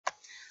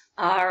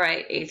All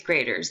right, 8th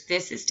graders,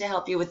 this is to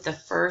help you with the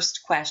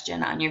first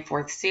question on your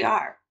 4th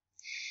CR.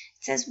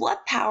 It says,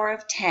 what power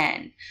of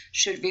 10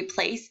 should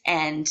replace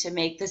n to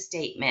make the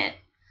statement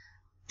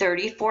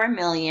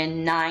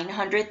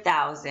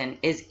 34,900,000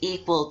 is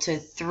equal to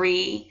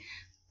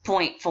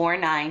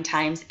 3.49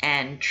 times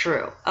n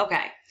true?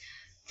 Okay,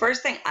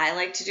 first thing I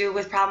like to do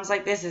with problems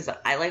like this is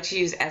I like to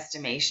use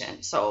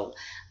estimation. So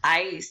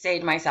I say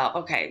to myself,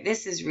 okay,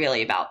 this is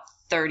really about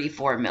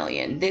 34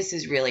 million. This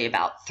is really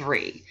about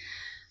 3.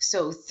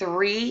 So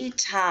 3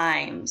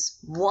 times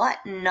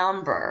what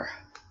number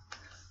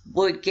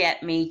would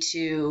get me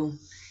to,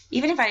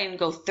 even if I didn't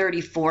go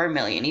 34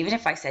 million, even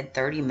if I said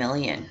 30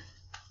 million.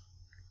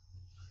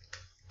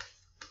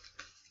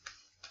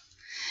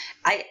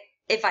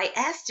 If I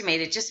estimate,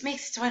 it just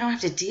makes it so I don't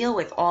have to deal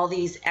with all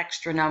these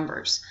extra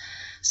numbers.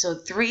 So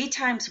 3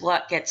 times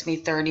what gets me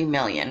 30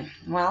 million?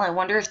 Well, I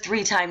wonder if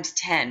 3 times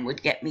 10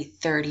 would get me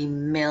 30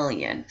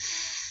 million.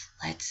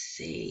 Let's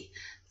see.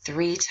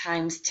 3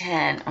 times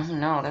 10. Oh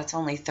no, that's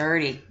only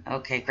 30.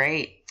 Okay,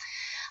 great.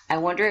 I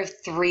wonder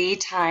if 3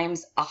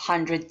 times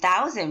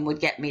 100,000 would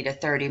get me to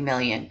 30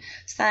 million.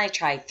 So then I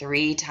try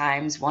 3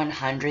 times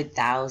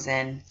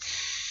 100,000.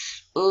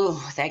 Ooh,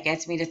 that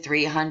gets me to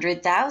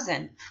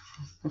 300,000.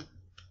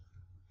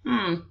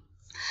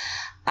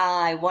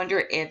 I wonder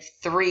if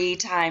 3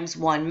 times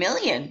 1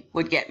 million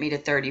would get me to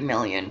 30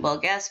 million. Well,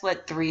 guess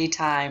what 3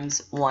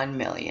 times 1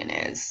 million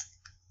is?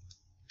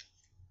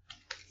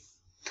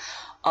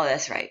 Oh,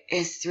 that's right.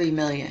 It's 3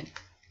 million.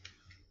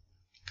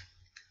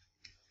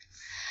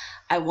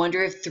 I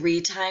wonder if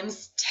 3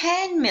 times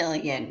 10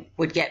 million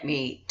would get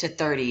me to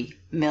 30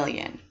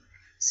 million.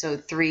 So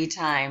 3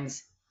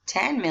 times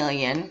 10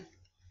 million.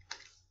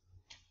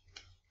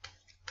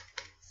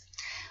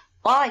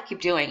 All I keep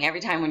doing every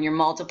time when you're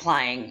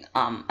multiplying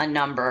a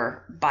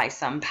number by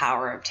some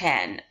power of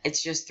 10,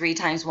 it's just 3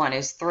 times 1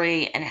 is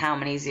 3, and how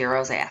many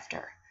zeros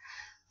after?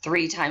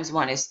 3 times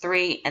 1 is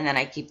 3, and then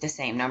I keep the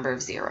same number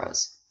of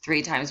zeros.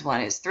 3 times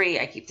 1 is 3,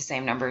 I keep the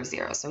same number of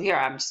zeros. So here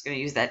I'm just going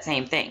to use that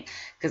same thing,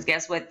 because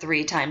guess what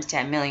 3 times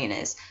 10 million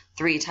is?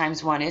 3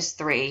 times 1 is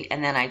 3,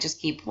 and then I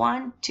just keep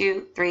 1,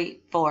 2,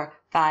 3, 4,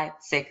 5,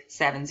 6,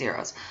 7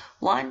 zeros.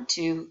 1,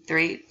 2,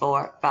 3,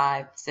 4,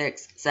 5,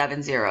 6,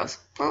 7 zeros.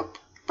 Boop.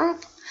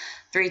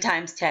 3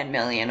 times 10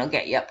 million will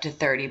get you up to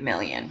 30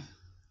 million.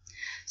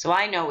 So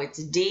I know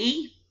it's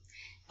D,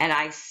 and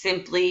I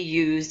simply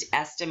used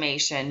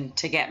estimation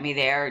to get me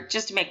there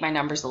just to make my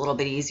numbers a little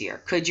bit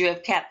easier. Could you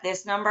have kept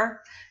this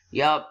number?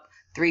 Yup,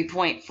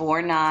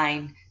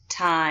 3.49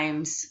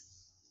 times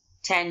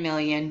 10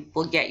 million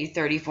will get you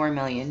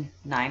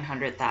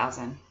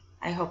 34,900,000.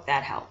 I hope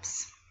that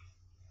helps.